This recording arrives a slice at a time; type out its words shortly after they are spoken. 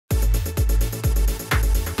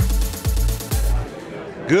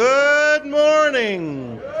Good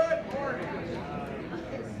morning.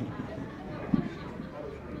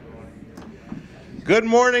 Good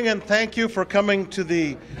morning, and thank you for coming to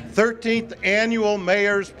the 13th Annual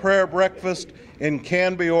Mayor's Prayer Breakfast in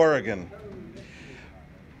Canby, Oregon.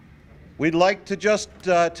 We'd like to just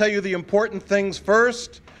tell you the important things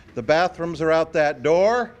first. The bathrooms are out that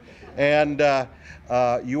door, and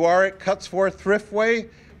you are at Cutsforth Thriftway.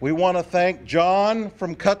 We want to thank John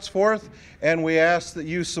from Cutsforth, and we ask that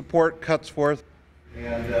you support Cutsforth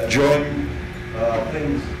and join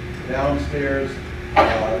things downstairs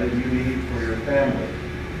that you need for your family.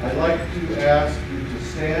 I'd like to ask you to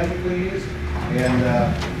stand, please, and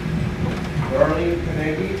Darlene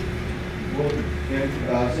Carnegie will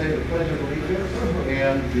say the Pledge of Allegiance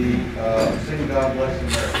and sing God Bless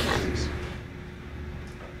America, please.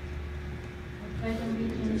 Pledge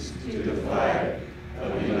allegiance to the flag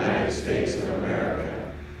of the United States of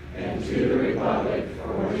America and to the republic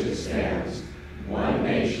for which it stands, one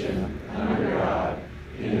nation, under God,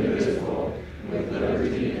 indivisible, with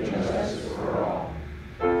liberty and justice for all.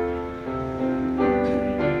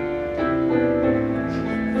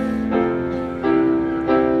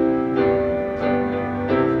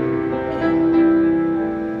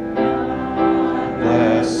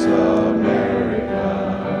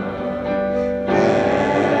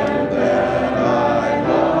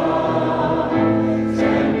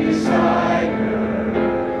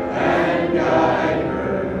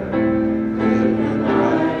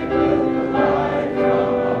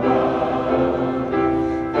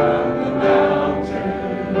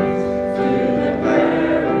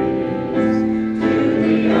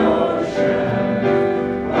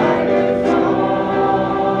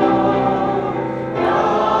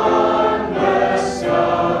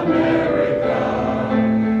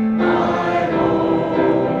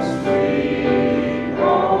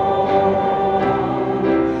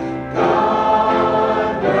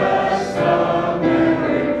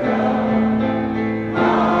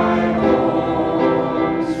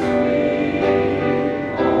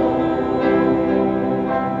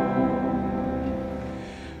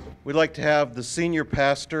 We'd like to have the senior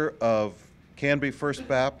pastor of Canby First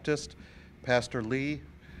Baptist, Pastor Lee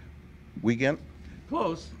Wiegand.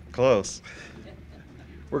 Close.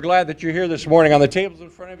 We're glad that you're here this morning. On the tables in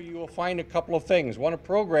front of you, you will find a couple of things. One, a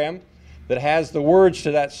program that has the words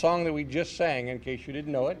to that song that we just sang, in case you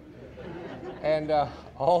didn't know it. And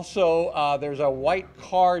also, there's a white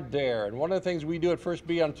card there. And one of the things we do at First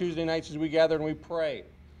B on Tuesday nights is we gather and we pray.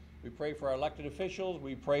 We pray for our elected officials.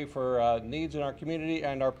 We pray for needs in our community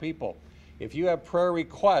and our people. If you have prayer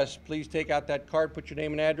requests, please take out that card, put your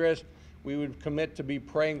name and address. We would commit to be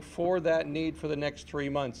praying for that need for the next 3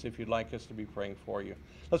 months if you'd like us to be praying for you.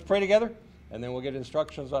 Let's pray together, and then we'll get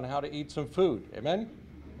instructions on how to eat some food. Amen?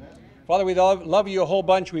 Amen. Father, we love you a whole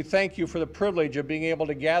bunch. We thank you for the privilege of being able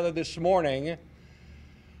to gather this morning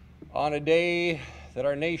on a day that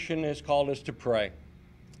our nation has called us to pray.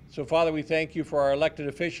 So, Father, we thank you for our elected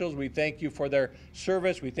officials. We thank you for their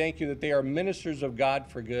service. We thank you that they are ministers of God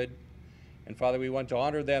for good. And, Father, we want to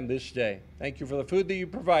honor them this day. Thank you for the food that you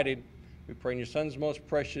provided. We pray in your Son's most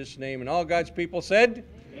precious name. And all God's people said,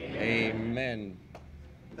 Amen. Amen.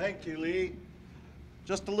 Thank you, Lee.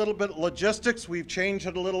 Just a little bit of logistics. We've changed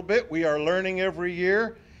it a little bit. We are learning every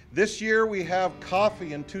year. This year we have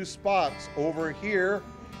coffee in 2 spots, over here,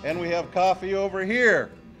 and we have coffee over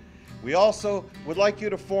here. We also would like you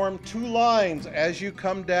to form 2 lines as you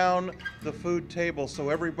come down the food table so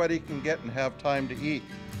everybody can get and have time to eat.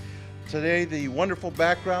 Today, the wonderful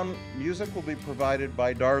background music will be provided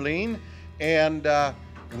by Darlene, and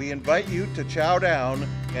we invite you to chow down,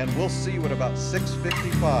 and we'll see you at about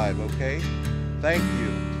 6:55, okay? Thank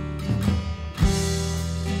you.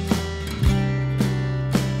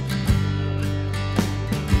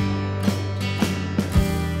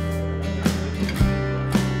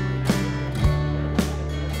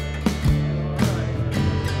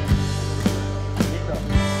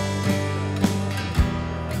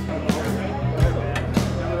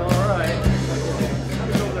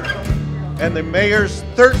 And the Mayor's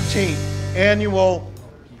 13th Annual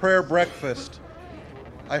Prayer Breakfast.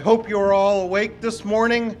 I hope you're all awake this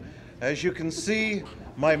morning. As you can see,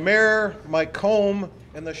 my mirror, my comb,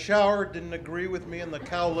 and the shower didn't agree with me, and the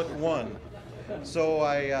cowlick won. So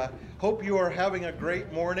I hope you are having a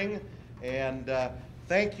great morning, and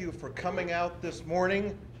thank you for coming out this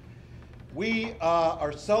morning. We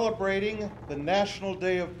are celebrating the National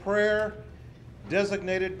Day of Prayer,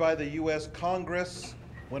 designated by the U.S. Congress,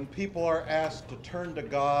 when people are asked to turn to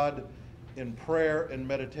God in prayer and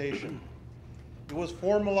meditation. It was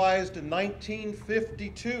formalized in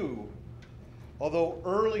 1952, although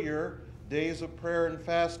earlier days of prayer and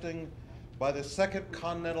fasting by the Second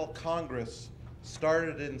Continental Congress,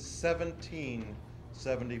 started in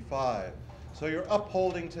 1775. So you're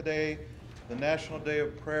upholding today the National Day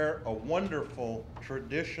of Prayer, a wonderful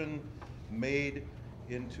tradition made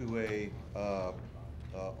into a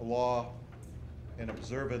law and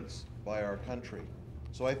observance by our country.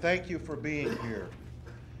 So I thank you for being here.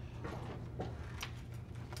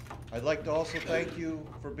 I'd like to also thank you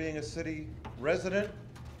for being a city resident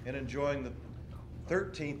and enjoying the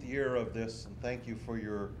 13th year of this, and thank you for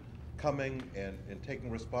your coming and taking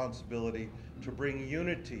responsibility to bring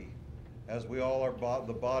unity, as we all are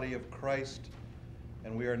the body of Christ,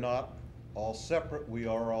 and we are not all separate, we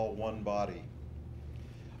are all one body.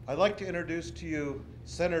 I'd like to introduce to you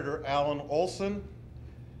Senator Alan Olson,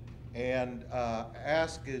 and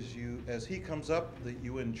ask as he comes up that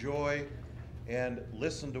you enjoy and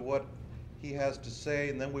listen to what he has to say,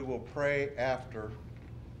 and then we will pray after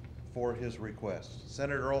for his request.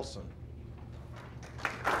 Senator Olson.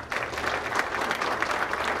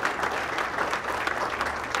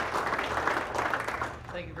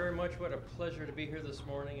 Thank you very much. What a pleasure to be here this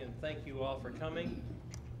morning, and thank you all for coming.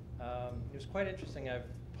 It was quite interesting. I've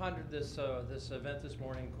pondered this event this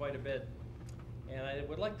morning quite a bit, and I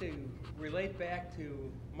would like to relate back to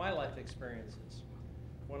my life experiences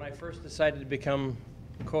when I first decided to become,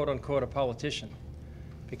 quote unquote, a politician,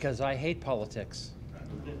 because I hate politics.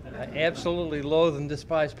 I absolutely loathe and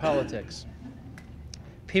despise politics.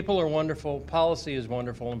 People are wonderful, policy is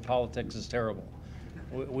wonderful, and politics is terrible.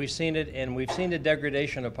 We've seen it, and we've seen the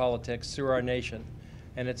degradation of politics through our nation,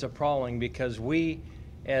 and it's appalling because we,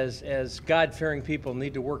 as God-fearing people,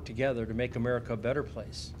 need to work together to make America a better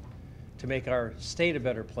place, to make our state a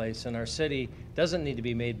better place, and our city doesn't need to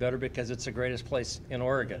be made better because it's the greatest place in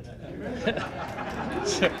Oregon.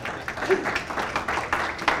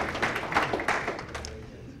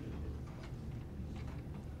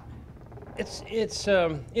 It's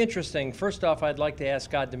interesting. First off, I'd like to ask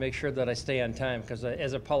God to make sure that I stay on time, because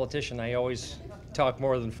as a politician, I always talk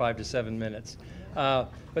more than 5 to 7 minutes. But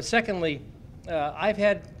secondly, I've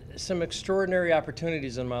had some extraordinary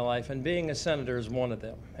opportunities in my life, and being a senator is one of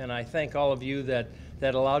them. And I thank all of you that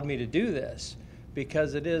allowed me to do this,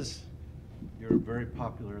 because it is... You're very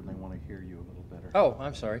popular, and they want to hear you a little better. Oh,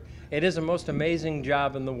 I'm sorry. It is the most amazing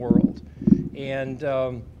job in the world.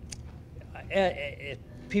 And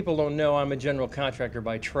people don't know I'm a general contractor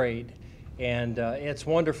by trade, and it's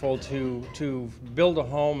wonderful to build a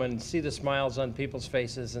home and see the smiles on people's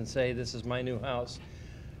faces and say, this is my new house.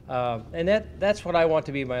 And that's what I want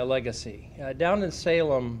to be my legacy. Down in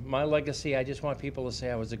Salem, my legacy, I just want people to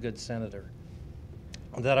say I was a good senator,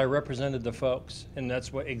 that I represented the folks, and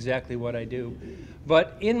that's exactly what I do.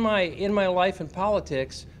 But in my life in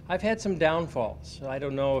politics, I've had some downfalls. I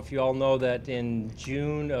don't know if you all know that in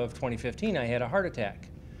June of 2015, I had a heart attack.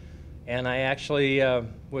 And I actually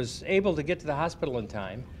was able to get to the hospital in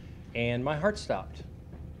time, and my heart stopped,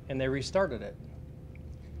 and they restarted it.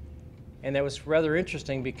 And that was rather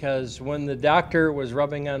interesting, because when the doctor was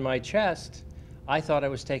rubbing on my chest, I thought I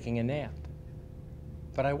was taking a nap,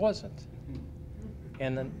 but I wasn't.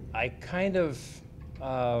 And then I kind of,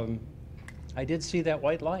 I did see that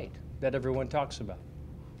white light that everyone talks about.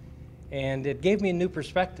 And it gave me a new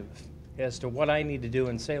perspective as to what I need to do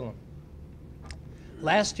in Salem.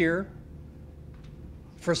 Last year,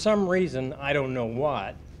 for some reason, I don't know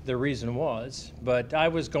what the reason was, but I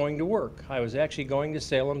was going to work. I was actually going to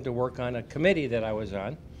Salem to work on a committee that I was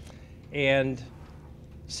on, and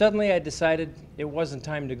suddenly I decided it wasn't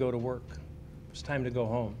time to go to work. It was time to go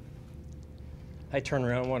home. I turned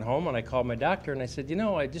around and went home, and I called my doctor, and I said, you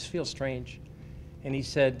know, I just feel strange. And he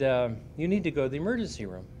said, you need to go to the emergency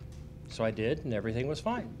room. So I did, and everything was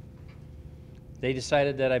fine. They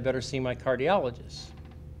decided that I better see my cardiologist.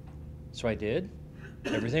 So I did.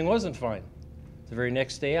 Everything wasn't fine. The very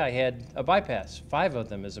next day, I had a bypass, 5 of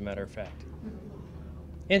them, as a matter of fact.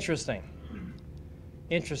 Interesting.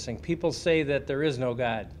 Interesting. People say that there is no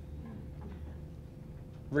God.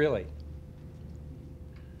 Really?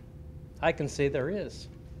 I can say there is.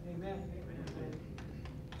 Amen.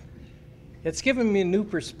 It's given me a new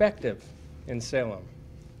perspective in Salem.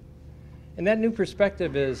 And that new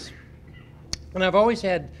perspective is, and I've always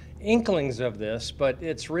had inklings of this, but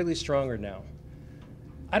it's really stronger now.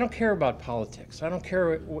 I don't care about politics. I don't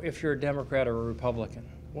care if you're a Democrat or a Republican.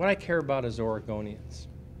 What I care about is Oregonians.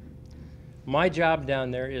 My job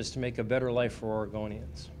down there is to make a better life for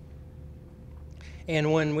Oregonians.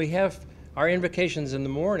 And when we have our invocations in the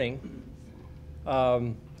morning,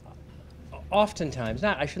 oftentimes,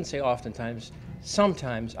 I shouldn't say oftentimes,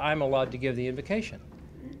 sometimes I'm allowed to give the invocation.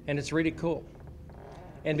 And it's really cool.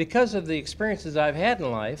 And because of the experiences I've had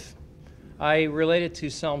in life, I related to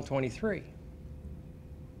Psalm 23,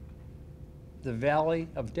 the valley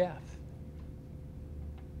of death.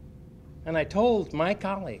 And I told my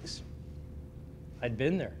colleagues, I'd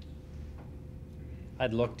been there.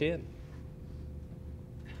 I'd looked in.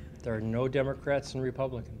 There are no Democrats and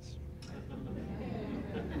Republicans.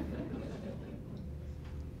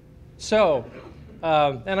 So,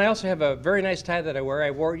 and I also have a very nice tie that I wear. I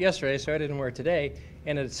wore it yesterday, so I didn't wear it today.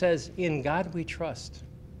 And it says, "In God we trust."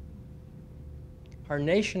 Our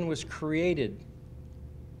nation was created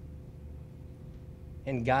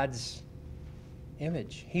in God's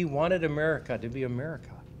image. He wanted America to be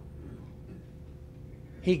America.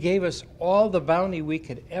 He gave us all the bounty we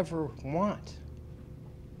could ever want.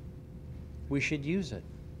 We should use it.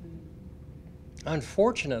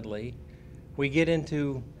 Unfortunately, we get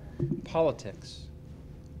into politics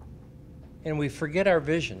and we forget our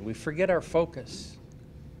vision. We forget our focus.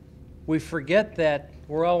 We forget that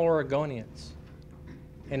we're all Oregonians.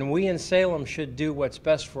 And we in Salem should do what's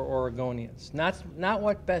best for Oregonians. Not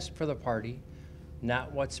what's best for the party,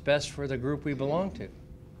 not what's best for the group we belong to,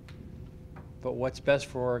 but what's best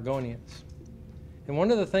for Oregonians. And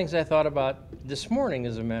one of the things I thought about this morning,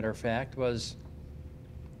 as a matter of fact, was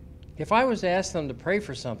if I was to ask them to pray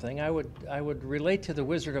for something, I would relate to the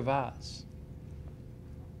Wizard of Oz.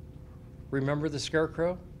 Remember the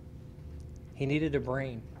Scarecrow? He needed a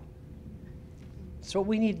brain. That's what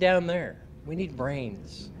we need down there. We need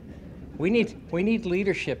brains. We need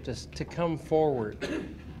leadership to come forward.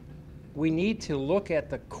 We need to look at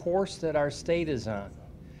the course that our state is on.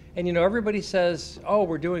 And you know, everybody says, oh,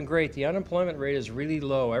 we're doing great. The unemployment rate is really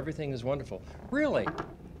low. Everything is wonderful. Really?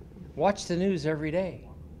 Watch the news every day.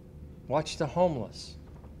 Watch the homeless.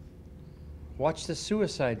 Watch the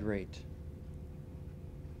suicide rate.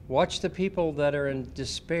 Watch the people that are in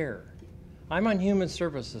despair. I'm on Human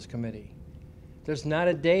Services Committee. There's not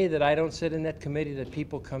a day that I don't sit in that committee that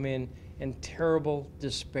people come in terrible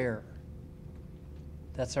despair.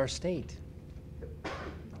 That's our state.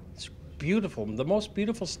 It's beautiful, the most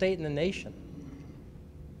beautiful state in the nation.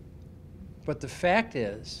 But the fact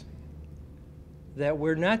is that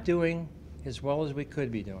we're not doing as well as we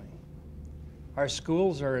could be doing. Our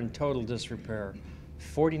schools are in total disrepair.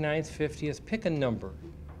 49th, 50th, pick a number.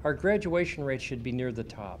 Our graduation rate should be near the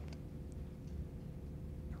top.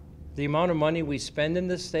 The amount of money we spend in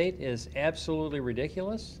this state is absolutely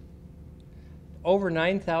ridiculous. Over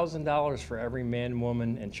 $9,000 for every man,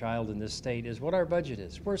 woman, and child in this state is what our budget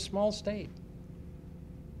is. We're a small state.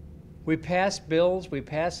 We pass bills, we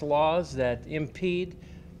pass laws that impede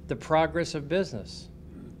the progress of business.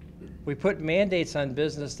 We put mandates on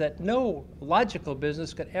business that no logical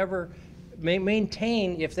business could ever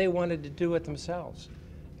maintain if they wanted to do it themselves.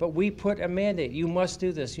 But we put a mandate. You must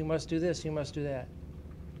do this, you must do this, you must do that.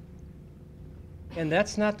 And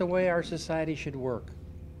that's not the way our society should work.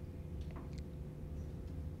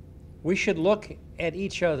 We should look at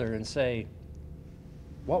each other and say,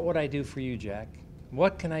 what would I do for you, Jack?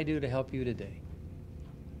 What can I do to help you today?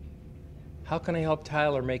 How can I help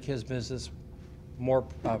Tyler make his business more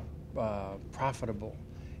profitable?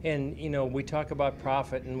 And, you know, we talk about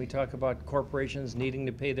profit and we talk about corporations needing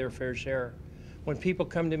to pay their fair share. When people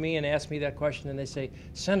come to me and ask me that question and they say,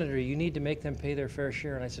 Senator, you need to make them pay their fair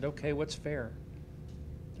share. And I said, okay, what's fair?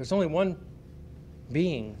 There's only one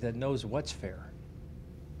being that knows what's fair.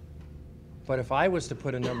 But if I was to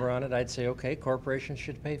put a number on it, I'd say, okay, corporations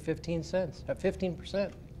should pay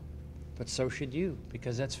 15%. But so should you,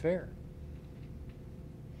 because that's fair.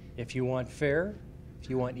 If you want fair, if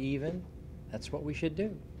you want even, that's what we should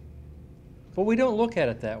do. But we don't look at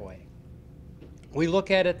it that way. We look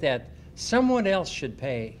at it that someone else should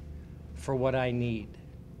pay for what I need.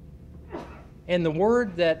 And the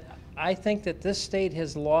word that I think that this state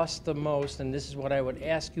has lost the most, and this is what I would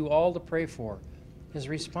ask you all to pray for, is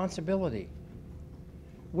responsibility.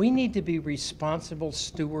 We need to be responsible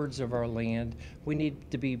stewards of our land. We need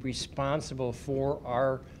to be responsible for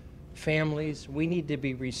our families. We need to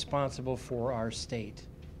be responsible for our state.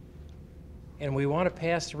 And we want to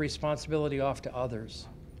pass the responsibility off to others.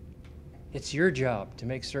 It's your job to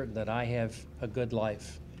make certain that I have a good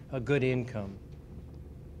life, a good income.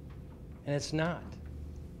 And it's not.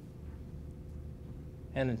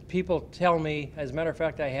 And people tell me, as a matter of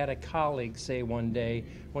fact, I had a colleague say one day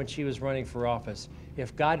when she was running for office,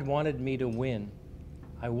 if God wanted me to win,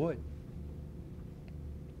 I would.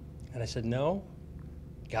 And I said, no,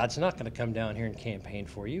 God's not going to come down here and campaign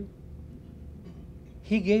for you.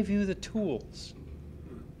 He gave you the tools.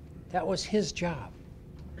 That was his job,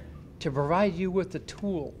 to provide you with the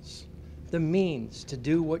tools, the means to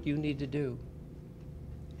do what you need to do.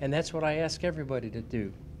 And that's what I ask everybody to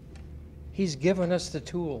do. He's given us the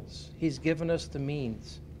tools. He's given us the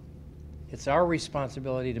means. It's our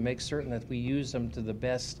responsibility to make certain that we use them to the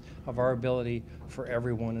best of our ability for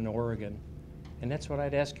everyone in Oregon. And that's what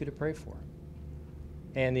I'd ask you to pray for.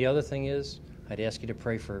 And the other thing is, I'd ask you to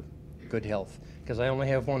pray for good health, because I only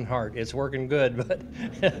have one heart. It's working good, but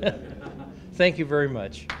thank you very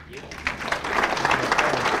much.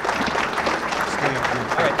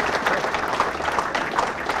 All right.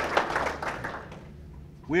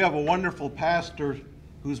 We have a wonderful pastor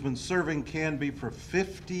who's been serving Canby for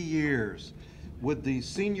 50 years. Would the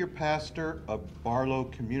senior pastor of Barlow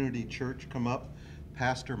Community Church come up,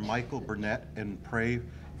 Pastor Michael Burnett, and pray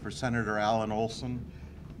for Senator Alan Olson?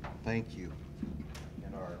 Thank you.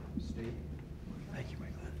 And our state. Thank you,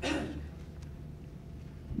 Michael.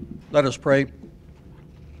 Let us pray.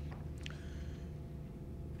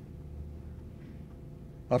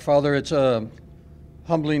 Our Father, it's a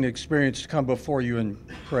humbling experience to come before you in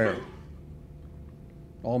prayer.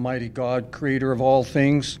 Almighty God, creator of all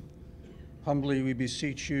things, humbly we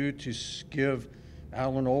beseech you to give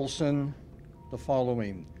Alan Olson the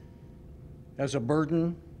following. As a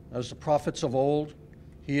burden, as the prophets of old,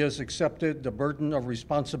 he has accepted the burden of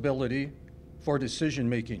responsibility for decision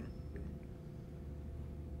making.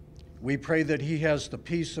 We pray that he has the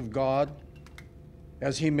peace of God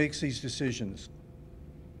as he makes these decisions.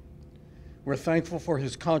 We're thankful for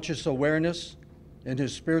his conscious awareness and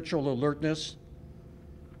his spiritual alertness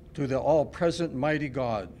to the all-present mighty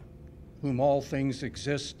God, whom all things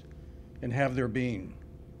exist and have their being.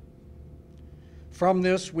 From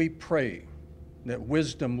this we pray that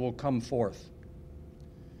wisdom will come forth.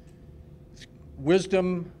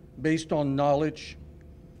 Wisdom based on knowledge,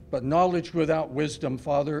 but knowledge without wisdom,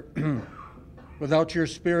 Father, without your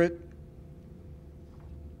Spirit,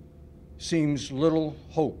 seems little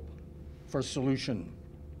hope for solution.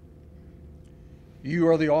 You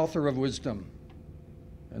are the author of wisdom,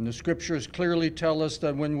 and the scriptures clearly tell us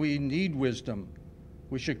that when we need wisdom,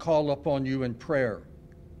 we should call upon you in prayer,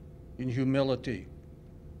 in humility,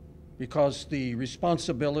 because the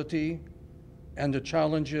responsibility and the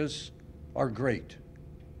challenges are great.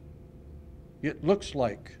 It looks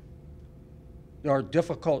like there are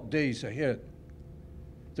difficult days ahead.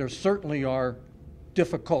 There certainly are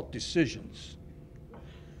difficult decisions.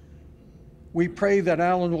 We pray that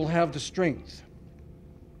Alan will have the strength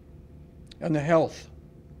and the health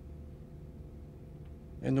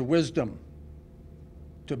and the wisdom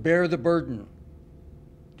to bear the burden,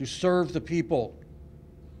 to serve the people,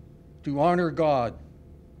 to honor God.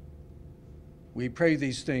 We pray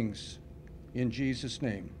these things in Jesus'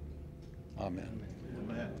 name. Amen.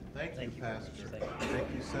 Amen. Thank you, Pastor. Thank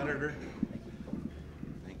you, Senator.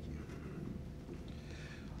 Thank you.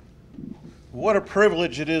 What a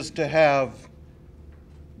privilege it is to have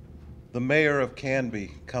the mayor of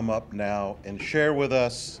Canby come up now and share with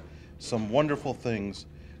us some wonderful things.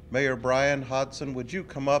 Mayor Brian Hodson, would you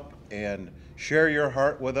come up and share your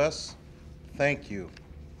heart with us? Thank you.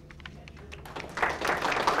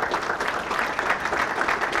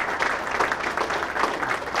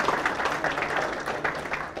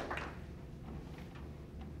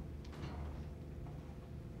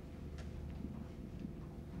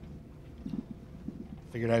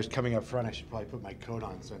 Figured I was coming up front, I should probably put my coat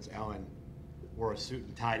on since Alan wore a suit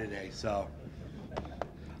and tie today. So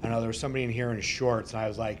I know there was somebody in here in shorts, and I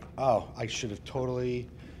was like, oh, I should have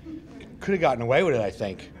could have gotten away with it, I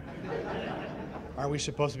think. Aren't we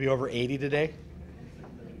supposed to be over 80 today?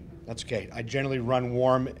 That's okay. I generally run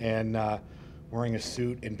warm, and wearing a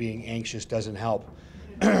suit and being anxious doesn't help.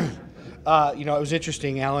 It was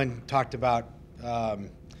interesting. Alan talked about, the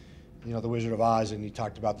Wizard of Oz, and he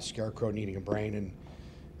talked about the Scarecrow needing a brain, and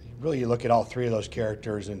really, you look at all three of those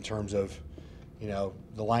characters in terms of,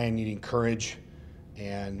 the lion needing courage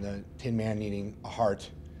and the Tin Man needing a heart.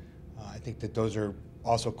 I think that those are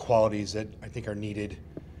also qualities that I think are needed,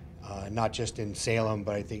 not just in Salem,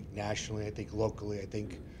 but I think nationally, I think locally, I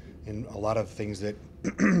think in a lot of things that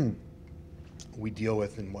we deal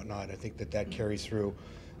with and whatnot. I think that carries through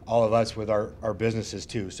all of us with our businesses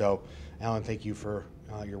too. So, Alan, thank you for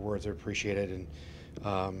your words. I appreciate it.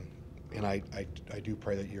 And I do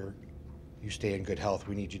pray that you stay in good health.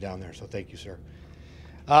 We need you down there, so thank you, sir.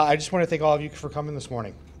 I just want to thank all of you for coming this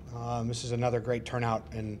morning. This is another great turnout,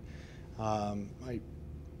 and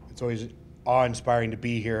it's always awe-inspiring to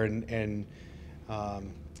be here and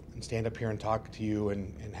stand up here and talk to you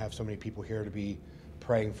and have so many people here to be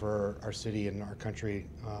praying for our city and our country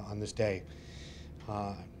on this day.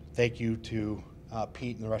 Thank you to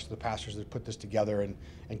Pete and the rest of the pastors that put this together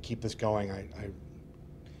and keep this going.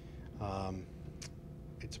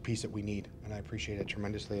 It's a piece that we need, and I appreciate it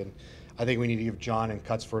tremendously. And I think we need to give John and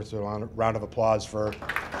Cutsforth a round of applause for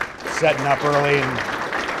setting up early and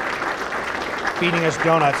feeding us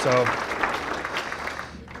donuts. So,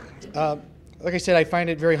 like I said, I find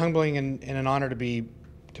it very humbling and an honor to be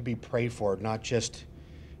prayed for, not just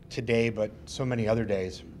today, but so many other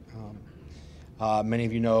days. Many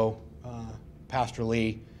of you know Pastor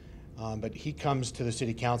Lee, but he comes to the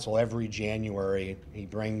city council every January. He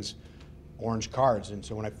brings orange cards, and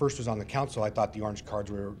so when I first was on the council, I thought the orange cards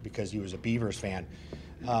were because he was a Beavers fan,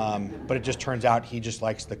 but it just turns out he just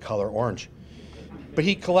likes the color orange. But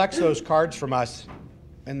he collects those cards from us,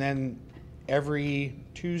 and then every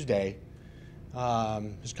Tuesday,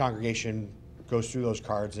 his congregation goes through those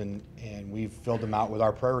cards, and we've filled them out with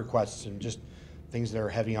our prayer requests and just things that are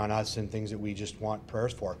heavy on us and things that we just want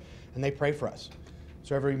prayers for. And they pray for us.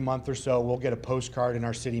 So every month or so, we'll get a postcard in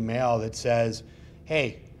our city mail that says,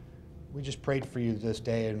 hey, we just prayed for you this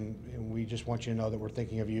day, and we just want you to know that we're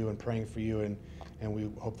thinking of you and praying for you, and we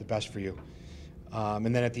hope the best for you.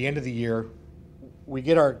 And then at the end of the year, we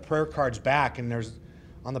get our prayer cards back, and there's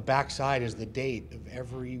on the back side is the date of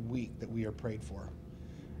every week that we are prayed for.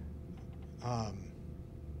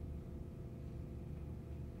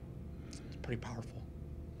 It's pretty powerful.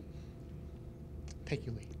 Thank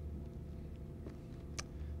you, Lee.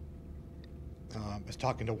 I was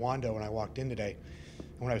talking to Wanda when I walked in today.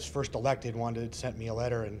 And when I was first elected, Wanda had sent me a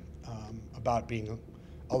letter about being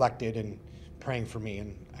elected and praying for me.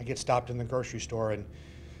 And I get stopped in the grocery store, and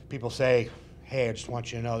people say, hey, I just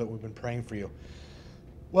want you to know that we've been praying for you.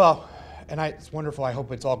 Well, and it's wonderful. I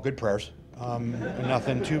hope it's all good prayers, and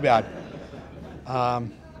nothing too bad.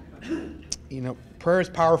 Prayer is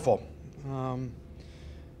powerful.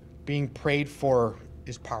 Being prayed for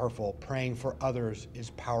is powerful. Praying for others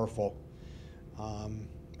is powerful.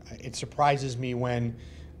 It surprises me when,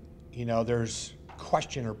 there's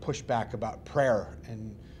question or pushback about prayer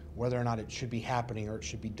and whether or not it should be happening or it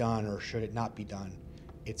should be done or should it not be done.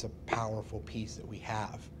 It's a powerful piece that we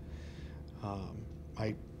have.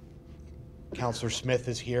 Councilor Smith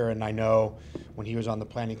is here, and I know when he was on the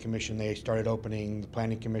Planning Commission, they started opening the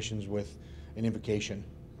Planning Commissions with an invocation,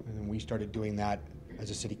 and we started doing that as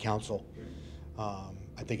a city council.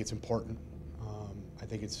 I think it's important.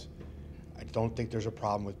 I don't think there's a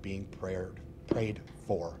problem with being prayed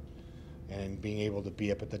for, and being able to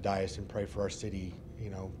be up at the dais and pray for our city,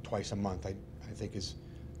 twice a month. I think is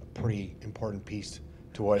a pretty important piece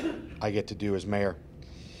to what I get to do as mayor.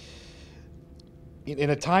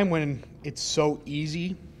 In a time when it's so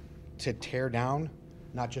easy to tear down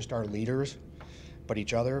not just our leaders, but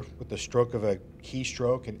each other with the stroke of a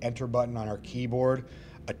keystroke, an enter button on our keyboard,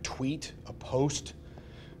 a tweet, a post,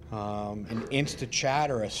 an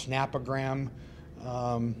Insta-chat or a Snapagram,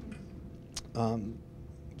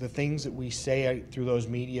 the things that we say through those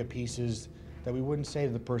media pieces that we wouldn't say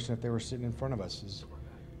to the person if they were sitting in front of us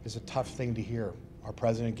is a tough thing to hear. Our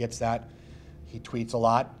president gets that. He tweets a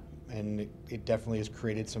lot, and it definitely has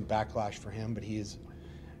created some backlash for him, but he's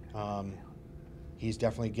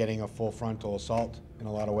definitely getting a full frontal assault in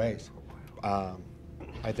a lot of ways. I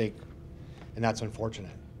think, and that's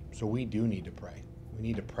unfortunate. So we do need to pray. We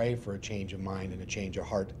need to pray for a change of mind and a change of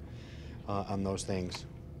heart on those things.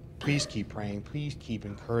 Please keep praying. Please keep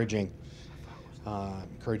encouraging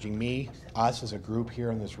me, us as a group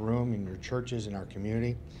here in this room, in your churches, in our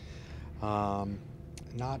community.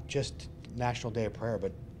 Not just National Day of Prayer,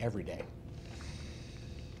 but every day.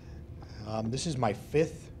 This is my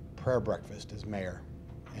 5th prayer breakfast as mayor,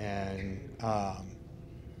 and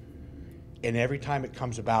every time it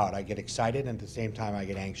comes about, I get excited, and at the same time, I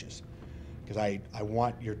get anxious, because I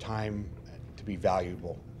want your time to be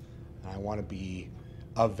valuable, and I want to be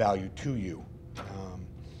of value to you.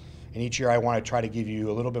 And each year, I want to try to give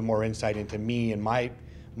you a little bit more insight into me and my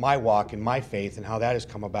walk and my faith and how that has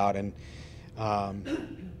come about,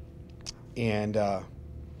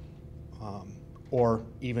 or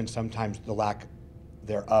even sometimes the lack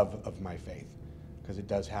thereof of my faith, because it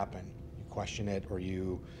does happen. You question it, or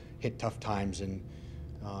you hit tough times, and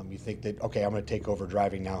you think that, okay, I'm going to take over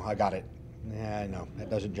driving now. I got it. No, that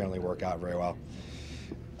doesn't generally work out very well.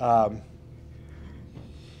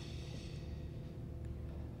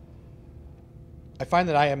 I find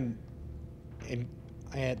that I am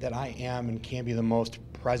and can be the most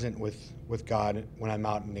present with God when I'm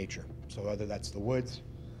out in nature. So whether that's the woods,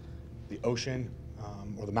 the ocean,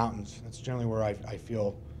 or the mountains, that's generally where I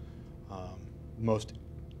feel most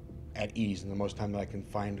at ease and the most time that I can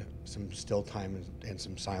find some still time and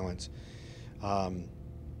some silence.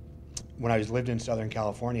 When I lived in Southern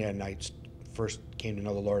California and I first came to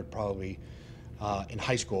know the Lord probably in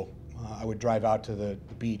high school, I would drive out to the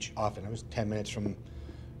beach often. It was 10 minutes from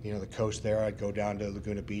the coast there. I'd go down to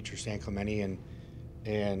Laguna Beach or San Clemente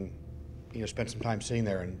and spend some time sitting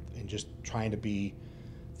there and just trying to be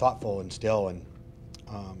thoughtful and still. And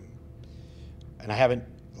I haven't,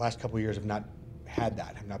 the last couple of years, have not had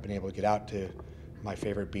that. I've not been able to get out to my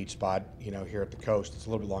favorite beach spot, here at the coast. It's a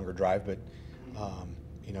little bit longer drive, but, I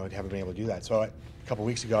haven't been able to do that. So a couple of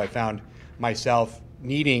weeks ago, I found myself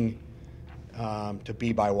needing to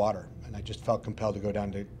be by water. And I just felt compelled to go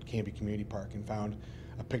down to Canby Community Park and found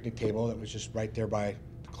a picnic table that was just right there by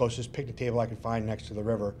the closest picnic table I could find next to the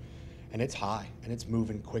river. And it's high, and it's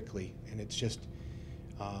moving quickly, and it's just,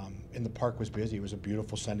 and the park was busy. It was a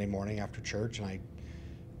beautiful Sunday morning after church, and I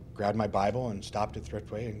grabbed my Bible and stopped at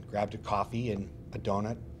Thriftway and grabbed a coffee and a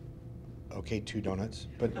donut. Okay, 2 donuts,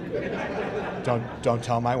 but don't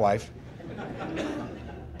tell my wife.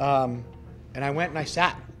 And I went and I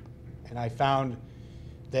sat, and I found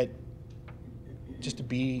that just to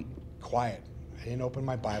be quiet. I didn't open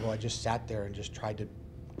my Bible. I just sat there and just tried to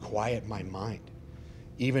quiet my mind.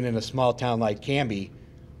 Even in a small town like Canby,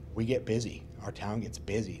 we get busy. Our town gets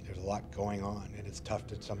busy. There's a lot going on, and it's tough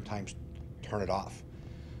to sometimes turn it off.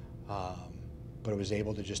 But I was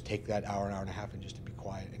able to just take that hour and a half and just to be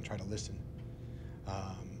quiet and try to listen.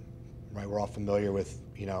 Right, we're all familiar with,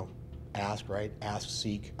 ask, right? Ask,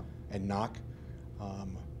 seek, and knock.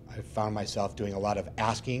 I found myself doing a lot of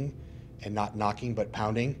asking and not knocking, but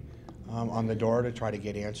pounding on the door to try to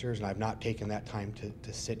get answers, and I've not taken that time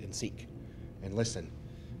to sit and seek and listen.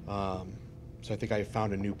 So I think I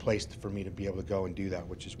found a new place for me to be able to go and do that,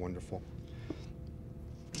 which is wonderful.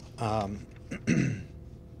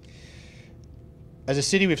 As a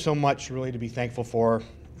city, we have so much really to be thankful for,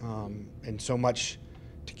 and so much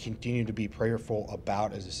to continue to be prayerful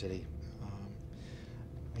about as a city.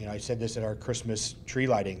 I said this at our Christmas tree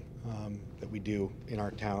lighting that we do in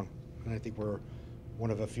our town, and I think we're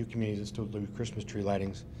one of a few communities that still do Christmas tree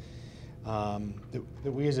lightings. That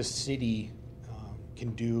we as a city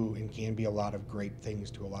can do and can be a lot of great things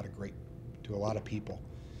to a lot of people.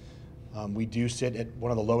 We do sit at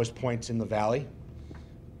one of the lowest points in the valley.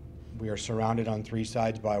 We are surrounded on 3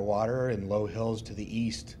 sides by water and low hills to the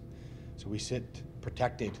east. So we sit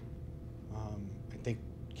protected. I think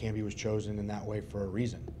Canby was chosen in that way for a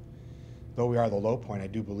reason. Though we are the low point, I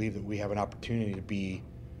do believe that we have an opportunity to be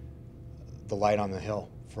the light on the hill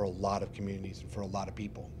for a lot of communities and for a lot of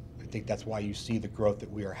people. I think that's why you see the growth that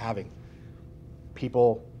we are having.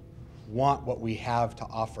 People want what we have to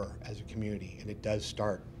offer as a community, and it does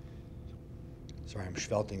start. Sorry, I'm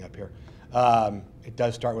schvelting up here. It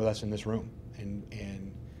does start with us in this room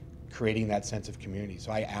and creating that sense of community.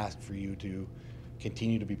 So I ask for you to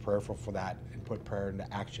continue to be prayerful for that and put prayer into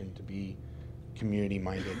action to be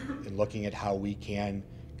community-minded and looking at how we can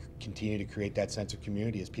continue to create that sense of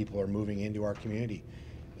community as people are moving into our community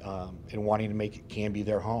and wanting to make it Canby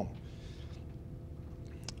their home.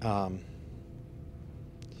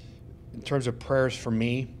 In terms of prayers for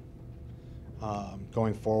me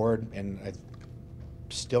going forward, and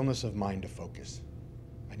stillness of mind to focus.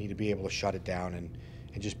 I need to be able to shut it down and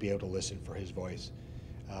just be able to listen for his voice.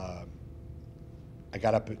 I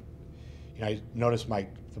got up, I noticed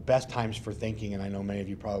the best times for thinking, and I know many of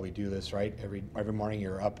you probably do this, right? Every morning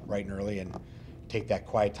you're up bright and early and take that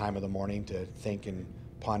quiet time of the morning to think and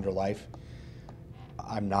ponder life.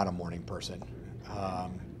 I'm not a morning person.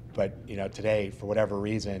 But today, for whatever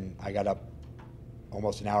reason, I got up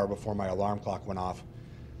almost an hour before my alarm clock went off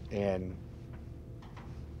and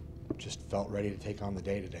just felt ready to take on the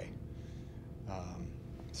day today.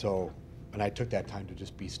 And I took that time to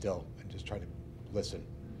just be still and just try to listen.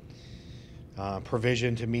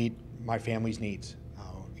 Provision to meet my family's needs.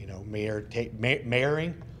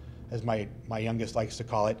 Mayoring, as my youngest likes to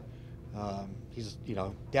call it. He's,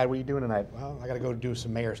 Dad, what are you doing tonight? Well, I got to go do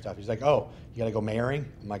some mayor stuff. He's like, oh, you got to go mayoring?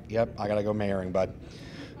 I'm like, yep, I got to go mayoring, bud.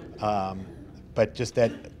 But just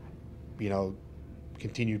that,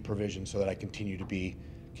 continued provision so that I can continue to be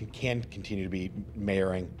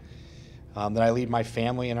mayoring. That I lead my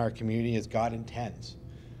family and our community as God intends.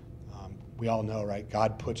 We all know, right?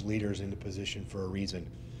 God puts leaders into position for a reason.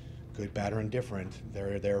 Good, bad, or indifferent,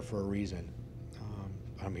 they're there for a reason.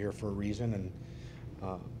 I'm here for a reason, and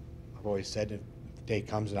I've always said if the day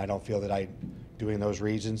comes and I don't feel that I'm doing those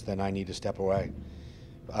reasons, then I need to step away.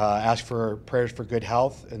 Ask for prayers for good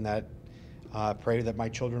health, and that pray that my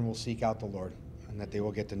children will seek out the Lord and that they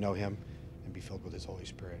will get to know him and be filled with his Holy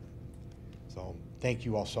Spirit. So thank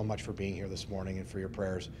you all so much for being here this morning and for your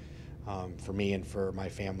prayers for me and for my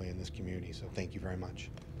family in this community. So thank you very much.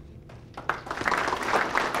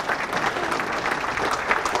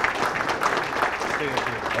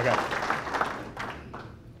 Okay.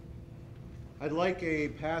 I'd like a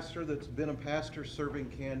pastor that's been a pastor serving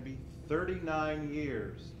Canby 39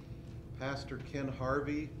 years, Pastor Ken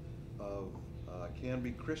Harvey of Canby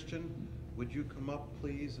Christian. Would you come up,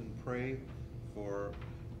 please, and pray for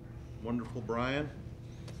wonderful Brian?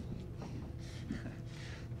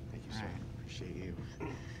 Thank you, sir. Appreciate you.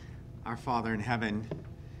 Our Father in heaven,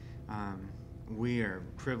 we are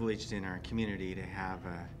privileged in our community to have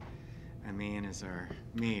a man as our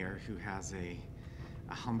mayor who has a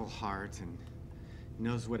humble heart and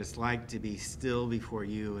knows what it's like to be still before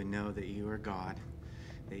you and know that you are God,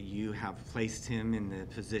 that you have placed him in the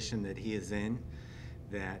position that he is in,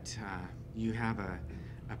 that you have a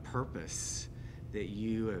purpose that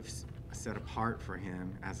you have set apart for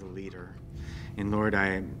him as a leader. And Lord, I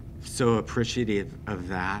am so appreciative of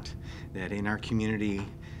that in our community,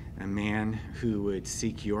 a man who would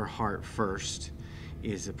seek your heart first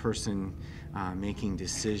is a person making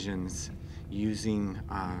decisions using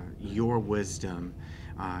your wisdom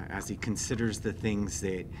as he considers the things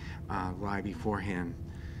that lie before him.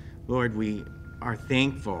 Lord, we are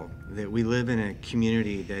thankful that we live in a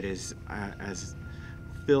community that is as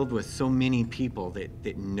filled with so many people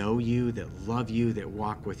that know you, that love you, that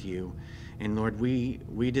walk with you. And Lord,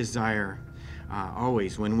 we desire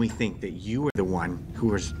always when we think that you are the one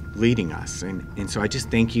who is leading us. And so I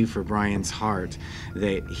just thank you for Brian's heart,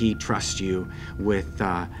 that he trusts you with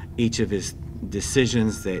each of his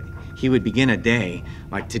decisions, that he would begin a day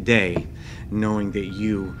like today knowing that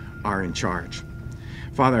you are in charge.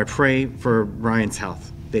 Father, I pray for Brian's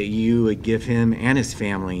health, that you would give him and his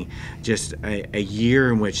family just a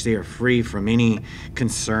year in which they are free from any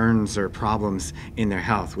concerns or problems in their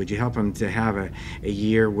health. Would you help them to have a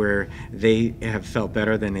year where they have felt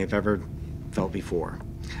better than they've ever felt before?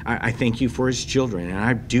 I thank you for his children, and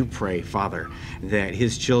I do pray, Father, that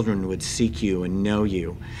his children would seek you and know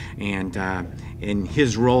you. And in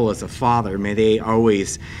his role as a father, may they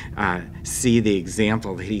always see the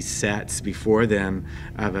example that he sets before them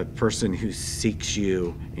of a person who seeks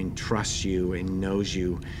you and trusts you and knows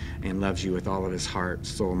you and loves you with all of his heart,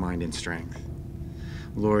 soul, mind, and strength.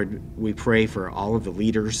 Lord, we pray for all of the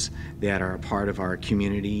leaders that are a part of our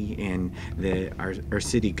community and our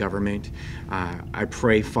city government. I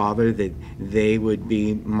pray, Father, that they would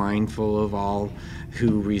be mindful of all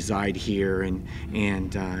who reside here and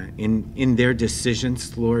in their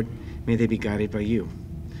decisions, Lord, may they be guided by you.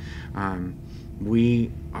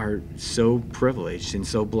 We are so privileged and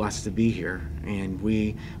so blessed to be here, and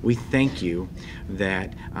we thank you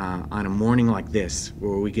that on a morning like this,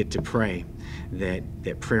 where we get to pray, that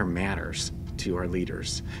prayer matters to our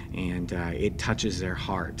leaders, and it touches their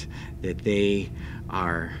heart, that they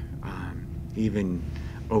are even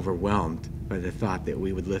overwhelmed by the thought that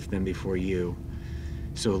we would lift them before you.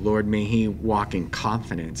 So Lord, may he walk in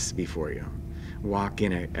confidence before you. Walk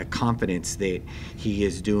in a confidence that he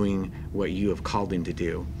is doing what you have called him to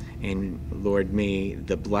do. And Lord, may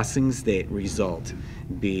the blessings that result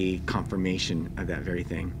be confirmation of that very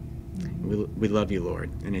thing. We love you, Lord,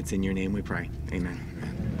 and it's in your name we pray. Amen.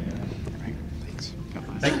 Right. Thanks.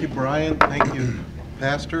 Thank you, Brian. Thank you,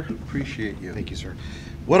 Pastor. Appreciate you. Thank you, sir.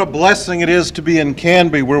 What a blessing it is to be in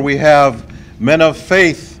Canby, where we have men of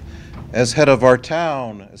faith as head of our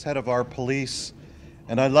town, as head of our police.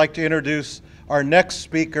 And I'd like to introduce our next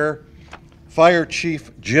speaker, Fire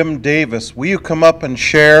Chief Jim Davis. Will you come up and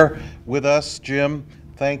share with us, Jim?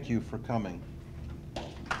 Thank you for coming.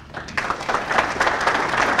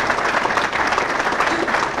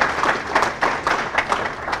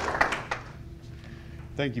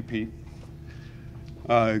 Thank you, Pete.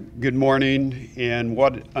 Good morning, and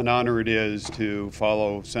what an honor it is to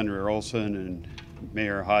follow Senator Olson and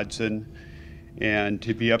Mayor Hodson and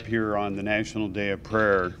to be up here on the National Day of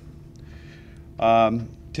Prayer.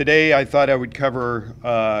 Today I thought I would cover,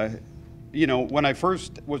 when I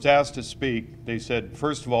first was asked to speak, they said,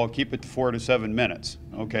 first of all, keep it to 4 to 7 minutes.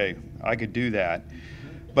 Okay, I could do that.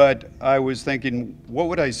 But I was thinking, what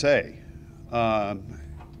would I say on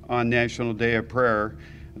National Day of Prayer?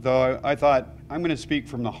 Though I thought, I'm going to speak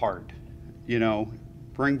from the heart,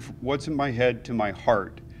 bring what's in my head to my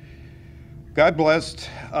heart. God blessed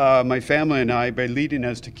my family and I by leading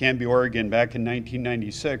us to Canby, Oregon back in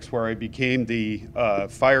 1996, where I became the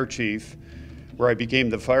fire chief,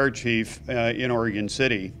 in Oregon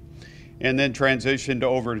City, and then transitioned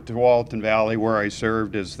over to Tualatin Valley, where I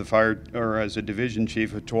served as as a division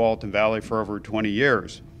chief of Tualatin Valley for over 20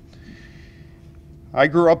 years. I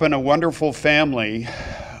grew up in a wonderful family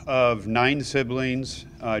of 9 siblings,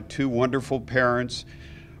 2 wonderful parents,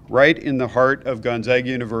 right in the heart of Gonzaga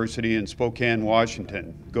University in Spokane,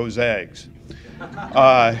 Washington. Go Zags.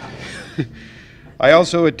 I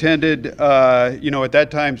also attended, at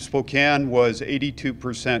that time, Spokane was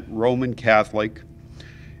 82% Roman Catholic.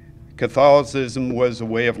 Catholicism was a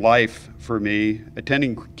way of life for me.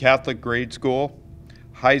 Attending Catholic grade school,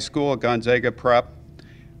 high school at Gonzaga Prep.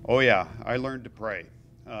 Oh yeah, I learned to pray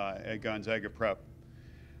at Gonzaga Prep.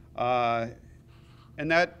 And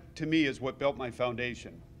that, to me, is what built my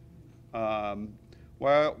foundation.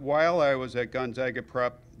 While I was at Gonzaga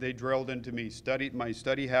Prep, they drilled into me my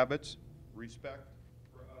study habits, respect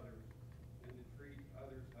for others, and to treat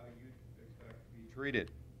others how you expect to be treated.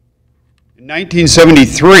 In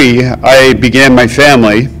 1973, I began my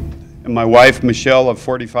family, and my wife, Michelle, of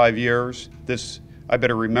 45 years. I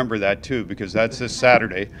better remember that too, because that's this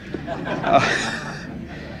Saturday.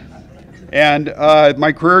 And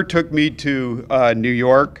my career took me to New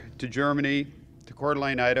York, to Germany, to Coeur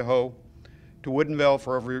d'Alene, Idaho, to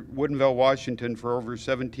Woodinville, Washington for over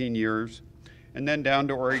 17 years, and then down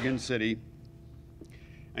to Oregon City.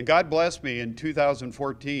 And God blessed me in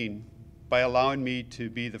 2014 by allowing me to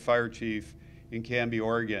be the fire chief in Canby,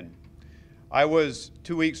 Oregon. I was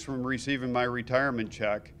 2 weeks from receiving my retirement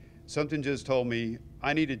check. Something just told me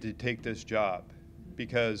I needed to take this job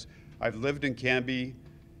because I've lived in Canby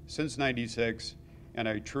since '96, and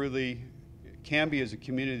Canby is a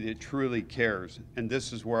community that truly cares, and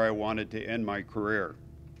this is where I wanted to end my career.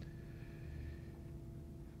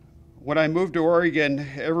 When I moved to Oregon,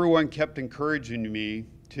 everyone kept encouraging me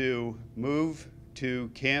to move to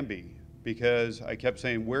Canby because I kept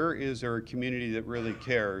saying, where is there a community that really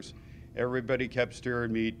cares? Everybody kept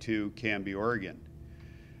steering me to Canby, Oregon.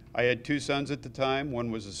 I had 2 sons at the time.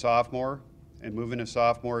 One was a sophomore, and moving a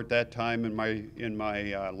sophomore at that time in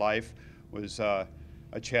my life was a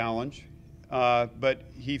challenge. But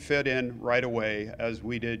he fit in right away, as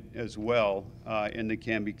we did as well in the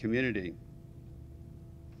Canby community.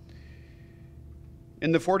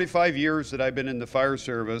 In the 45 years that I've been in the fire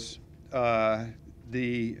service, I've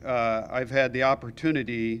had the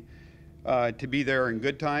opportunity to be there in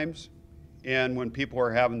good times and when people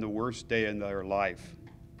are having the worst day in their life.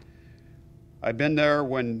 I've been there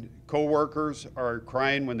when coworkers are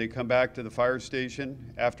crying when they come back to the fire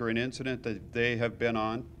station after an incident that they have been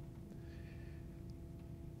on.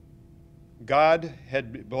 God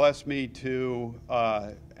had blessed me to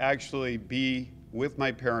actually be with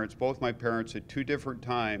my parents, both my parents, at 2 different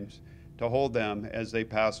times to hold them as they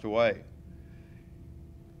passed away.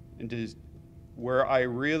 And where I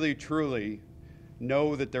really, truly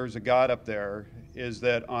know that there's a God up there is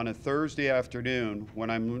that on a Thursday afternoon when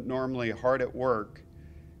I'm normally hard at work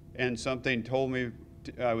and something told me,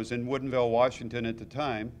 I was in Woodinville, Washington at the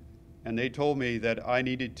time, and they told me that I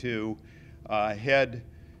needed to head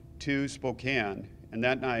to Spokane, and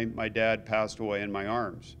that night my dad passed away in my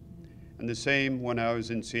arms. And the same when I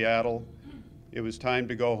was in Seattle, it was time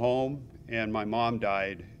to go home and my mom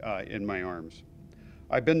died in my arms.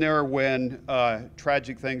 I've been there when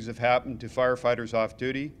tragic things have happened to firefighters off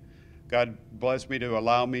duty. God blessed me to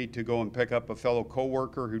allow me to go and pick up a fellow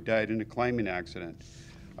coworker who died in a climbing accident.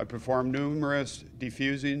 I performed numerous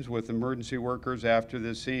defusings with emergency workers after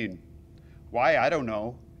this scene. Why? I don't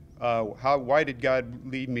know. Why did God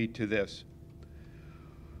lead me to this?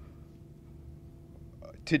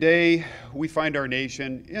 Today, we find our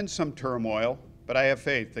nation in some turmoil, but I have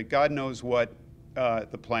faith that God knows what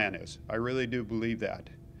the plan is. I really do believe that.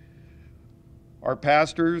 Our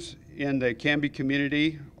pastors in the Canby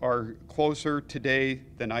community are closer today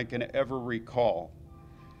than I can ever recall.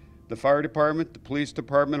 The fire department, the police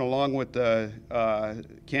department, along with the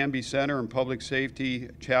Canby Center and public safety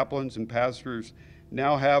chaplains and pastors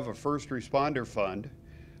now have a first responder fund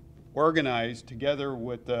organized together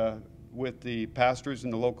with the pastors in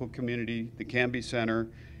the local community, the Canby Center,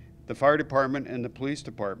 the fire department, and the police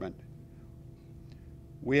department.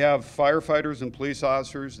 We have firefighters and police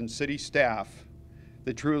officers and city staff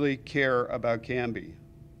that truly care about Canby.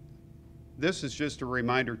 This is just a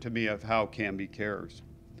reminder to me of how Canby cares.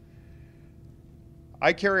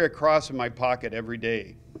 I carry a cross in my pocket every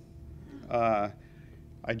day.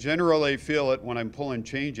 I generally feel it when I'm pulling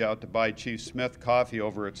change out to buy Chief Smith coffee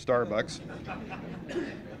over at Starbucks.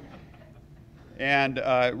 And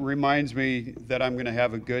it reminds me that I'm going to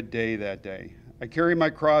have a good day that day. I carry my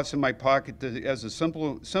cross in my pocket as a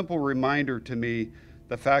simple reminder to me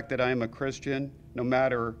the fact that I am a Christian no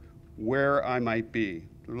matter where I might be.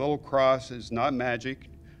 The little cross is not magic,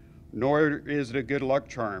 nor is it a good luck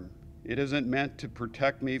charm. It isn't meant to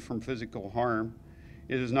protect me from physical harm.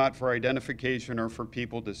 It is not for identification or for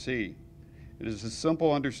people to see. It is a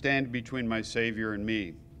simple understanding between my Savior and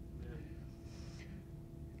me.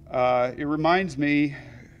 It reminds me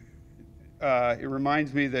it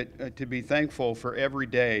reminds me that to be thankful for every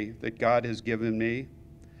day that God has given me,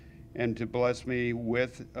 and to bless me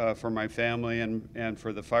with for my family and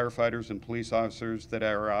for the firefighters and police officers that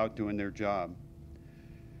are out doing their job.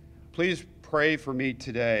 Please pray for me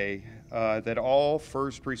today that all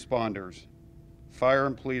first responders, fire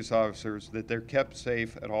and police officers, that they're kept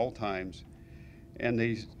safe at all times, and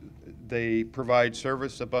they provide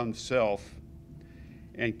service above self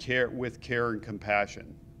and care with care and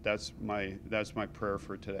compassion. That's my prayer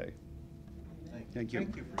for today. Thank you.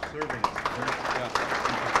 Thank you for serving us.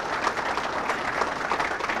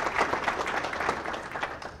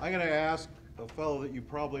 I'm going to ask a fellow that you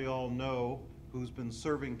probably all know who's been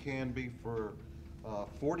serving Canby for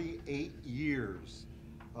 48 years,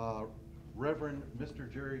 Reverend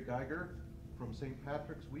Mr. Jerry Geiger from St.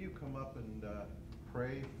 Patrick's. Will you come up and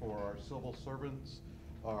pray for our civil servants,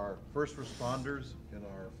 our first responders, and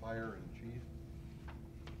our fire and chief?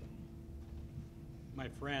 My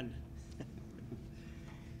friend.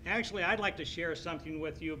 Actually, I'd like to share something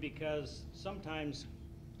with you because sometimes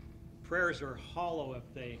prayers are hollow if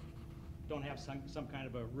they don't have some kind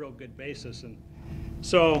of a real good basis. And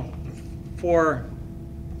so for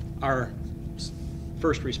our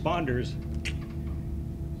first responders,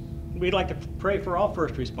 we'd like to pray for all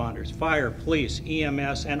first responders, fire, police,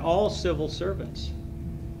 EMS, and all civil servants,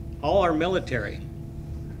 all our military,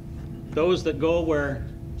 those that go where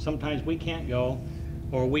sometimes we can't go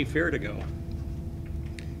or we fear to go.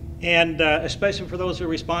 And especially for those who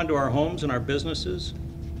respond to our homes and our businesses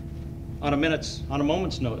on a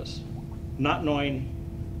moment's notice, not knowing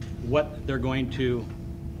what they're going to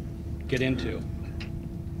get into.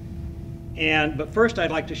 But first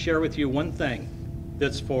I'd like to share with you one thing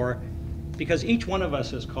because each one of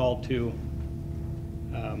us is called to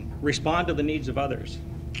respond to the needs of others.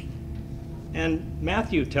 And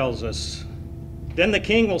Matthew tells us, "Then the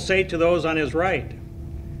king will say to those on his right,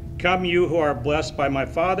 'Come, you who are blessed by my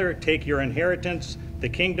Father, take your inheritance, the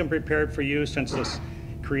kingdom prepared for you since the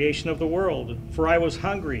creation of the world. For I was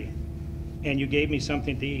hungry, and you gave me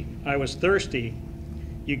something to eat. I was thirsty,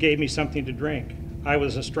 you gave me something to drink. I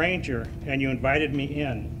was a stranger, and you invited me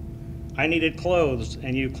in. I needed clothes,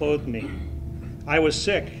 and you clothed me. I was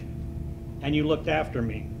sick, and you looked after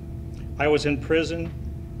me. I was in prison,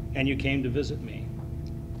 and you came to visit me.'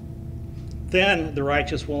 Then the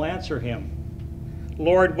righteous will answer him,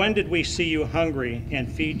 'Lord, when did we see you hungry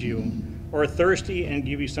and feed you, or thirsty and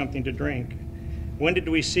give you something to drink? When did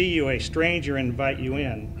we see you a stranger and invite you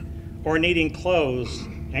in, or needing clothes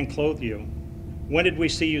and clothe you? When did we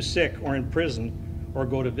see you sick or in prison or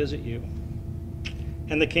go to visit you?'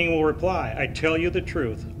 And the king will reply, 'I tell you the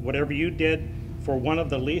truth, whatever you did for one of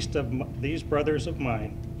the least of these brothers of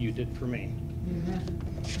mine, you did for me.'" Amen.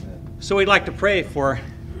 So we'd like to pray for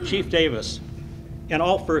Chief Davis and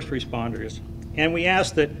all first responders. And we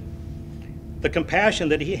ask that the compassion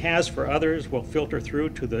that he has for others will filter through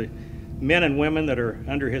to the men and women that are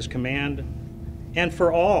under his command, and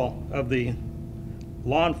for all of the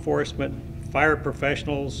law enforcement, fire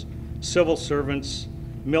professionals, civil servants,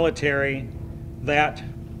 military, that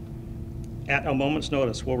at a moment's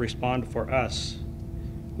notice will respond for us.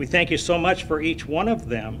 We thank you so much for each one of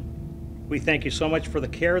them. We thank you so much for the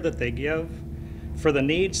care that they give, for the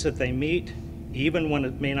needs that they meet, even when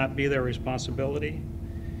it may not be their responsibility.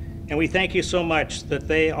 And we thank you so much that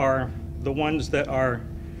they are the ones that are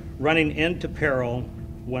running into peril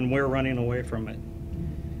when we're running away from it.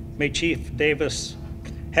 May Chief Davis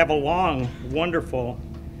have a long, wonderful,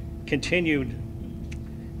 continued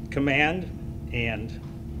command and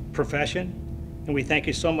profession. And we thank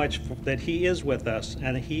you so much that he is with us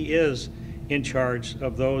and he is in charge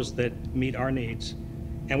of those that meet our needs.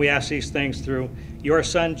 And we ask these things through your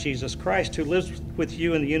Son, Jesus Christ, who lives with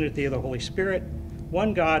you in the unity of the Holy Spirit,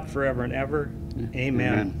 one God forever and ever.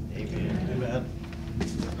 Amen. Amen. Amen.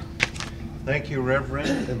 Thank you,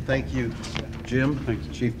 Reverend, and thank you, Jim. Thank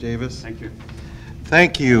you. Chief Davis. Thank you.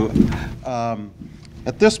 Thank you.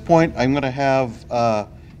 At this point, I'm going to have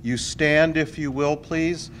you stand, if you will,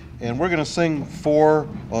 please, and we're going to sing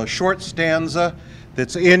a short stanza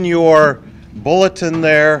that's in your bulletin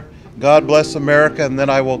there, God Bless America, and then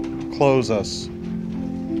I will close us.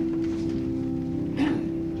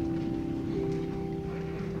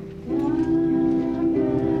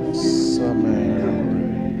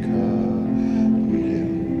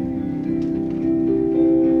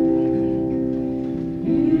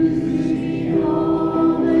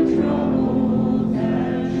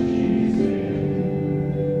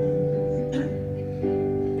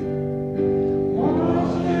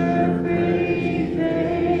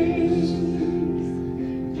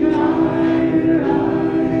 Try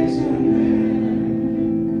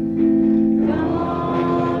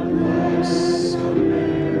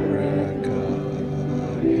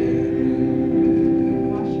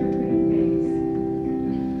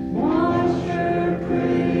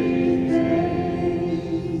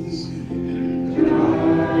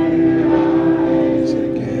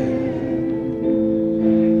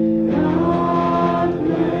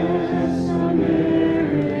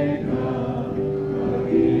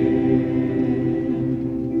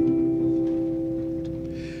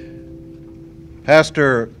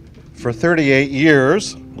Pastor for 38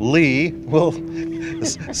 years, Lee, will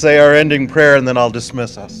say our ending prayer and then I'll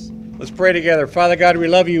dismiss us. Let's pray together. Father God, we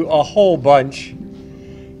love you a whole bunch.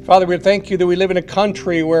 Father, we thank you that we live in a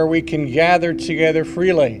country where we can gather together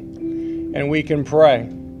freely and we can pray.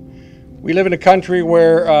 We live in a country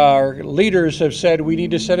where our leaders have said we need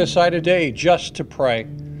to set aside a day just to pray.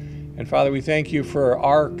 And Father, we thank you for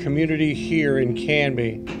our community here in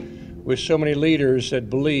Canby with so many leaders that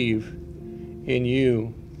believe in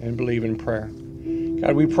you and believe in prayer.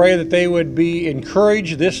 God, we pray that they would be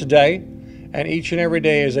encouraged this day and each and every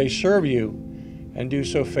day as they serve you and do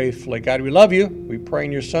so faithfully. God, we love you. We pray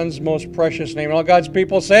in your Son's most precious name. And all God's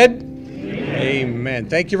people said, Amen.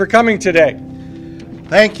 Thank you for coming today.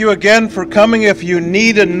 Thank you again for coming. If you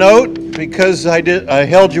need a note, because I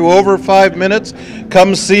held you over 5 minutes,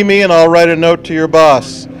 come see me and I'll write a note to your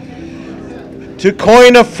boss. To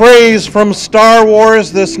coin a phrase from Star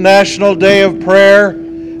Wars this National Day of Prayer,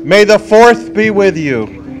 may the 4th be with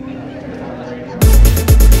you.